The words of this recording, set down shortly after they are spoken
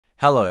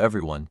Hello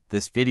everyone,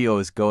 this video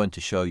is going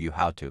to show you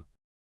how to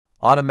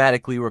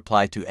automatically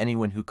reply to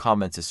anyone who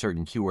comments a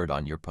certain keyword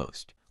on your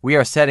post. We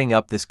are setting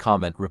up this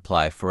comment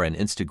reply for an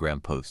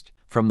Instagram post.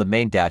 From the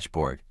main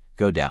dashboard,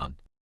 go down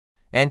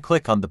and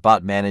click on the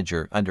Bot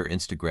Manager under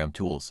Instagram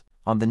Tools.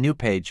 On the new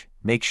page,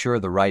 make sure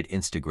the right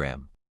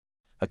Instagram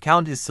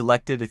account is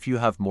selected if you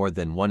have more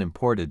than one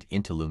imported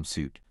into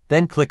Loomsuite.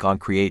 Then click on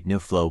Create New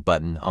Flow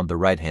button on the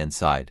right-hand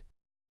side.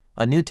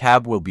 A new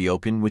tab will be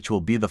open, which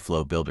will be the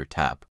Flow Builder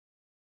tab.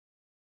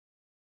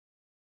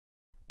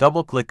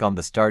 Double-click on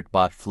the Start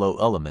Bot Flow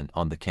element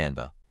on the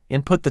Canva.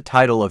 Input the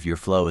title of your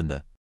flow in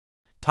the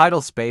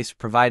title space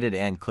provided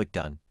and click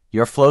Done.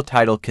 Your flow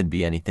title can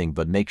be anything,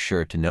 but make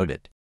sure to note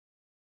it.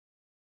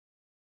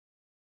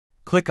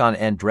 Click on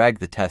and drag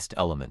the test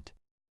element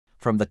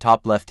from the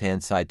top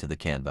left-hand side to the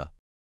Canva.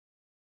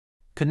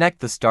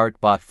 Connect the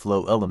Start Bot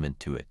Flow element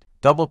to it.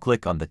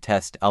 Double-click on the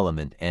test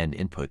element and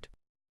input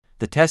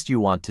the test you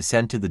want to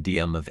send to the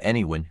DM of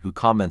anyone who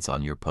comments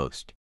on your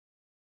post.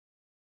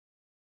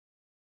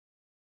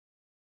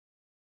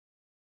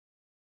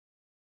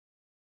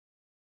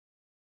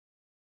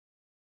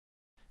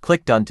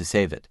 Click Done to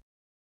save it.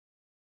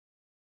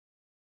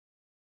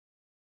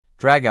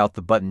 Drag out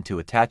the button to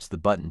attach the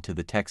button to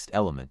the text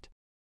element.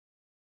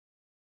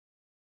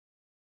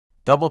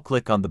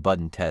 Double-click on the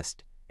button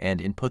test and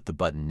input the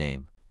button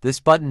name. This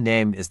button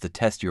name is the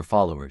test your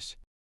followers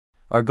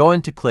are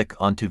going to click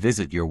on to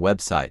visit your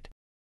website.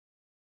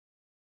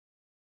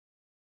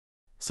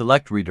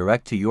 Select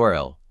Redirect to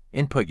URL,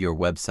 input your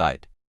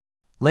website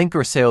link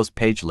or sales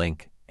page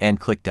link, and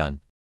click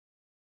Done.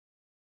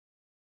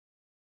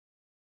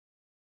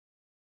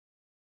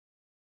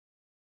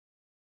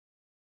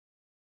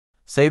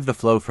 Save the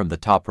flow from the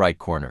top right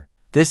corner.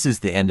 This is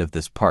the end of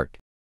this part.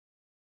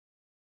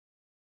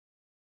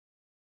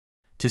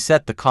 To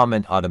set the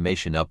comment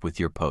automation up with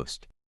your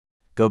post,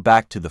 go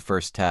back to the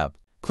first tab.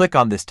 Click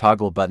on this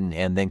toggle button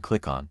and then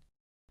click on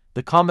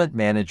the Comment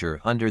Manager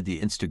under the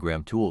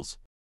Instagram Tools.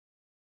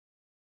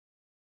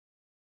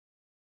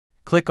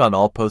 Click on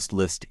All Post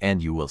List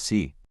and you will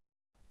see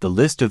the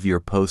list of your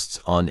posts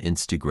on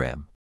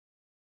Instagram.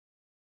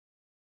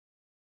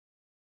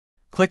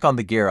 Click on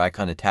the gear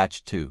icon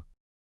attached to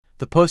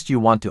the post you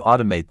want to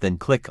automate, then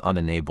click on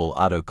Enable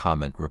Auto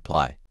Comment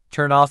Reply.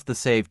 Turn off the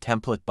Save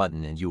Template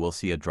button and you will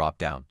see a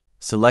drop-down.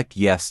 Select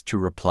Yes to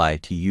reply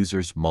to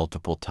users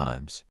multiple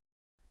times.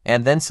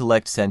 And then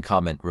select Send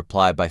Comment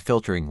Reply by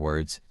filtering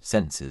words,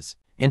 sentences.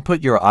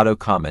 Input your auto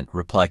comment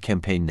reply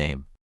campaign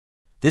name.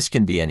 This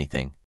can be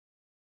anything.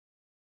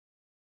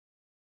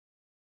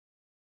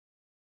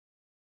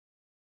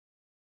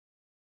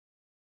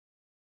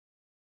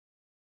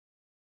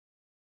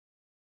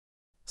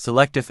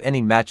 Select if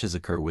any matches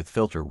occur with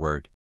filter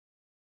word.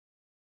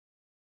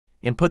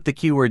 Input the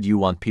keyword you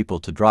want people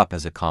to drop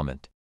as a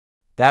comment.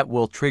 That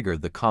will trigger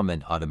the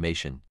comment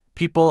automation.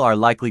 People are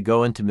likely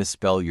going to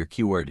misspell your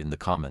keyword in the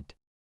comment.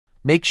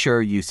 Make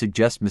sure you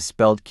suggest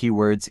misspelled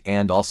keywords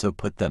and also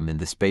put them in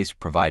the space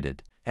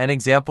provided. An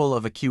example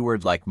of a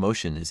keyword like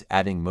motion is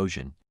adding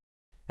motion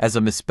as a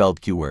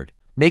misspelled keyword.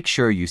 Make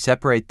sure you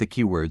separate the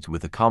keywords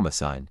with a comma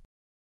sign.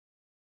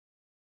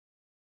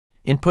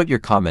 Input your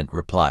comment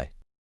reply.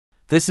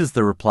 This is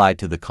the reply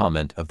to the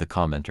comment of the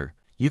commenter.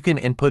 You can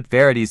input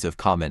varieties of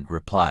comment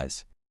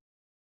replies.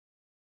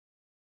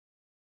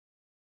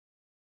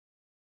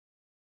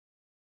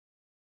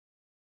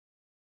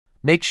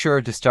 Make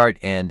sure to start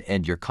and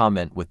end your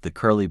comment with the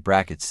curly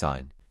bracket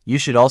sign. You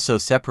should also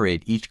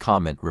separate each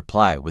comment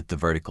reply with the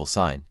vertical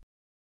sign.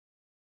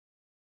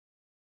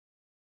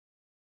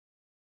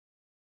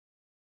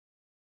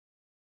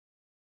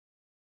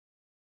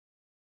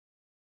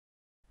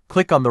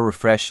 Click on the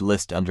refresh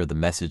list under the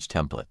message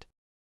template.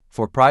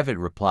 For private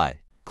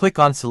reply, click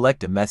on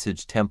Select a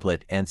message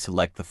template and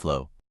select the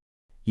flow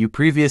you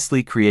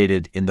previously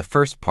created in the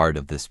first part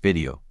of this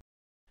video.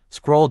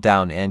 Scroll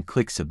down and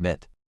click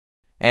Submit,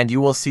 and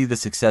you will see the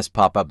success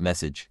pop-up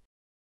message.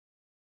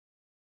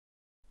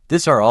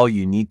 These are all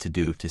you need to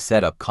do to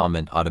set up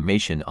comment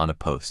automation on a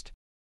post.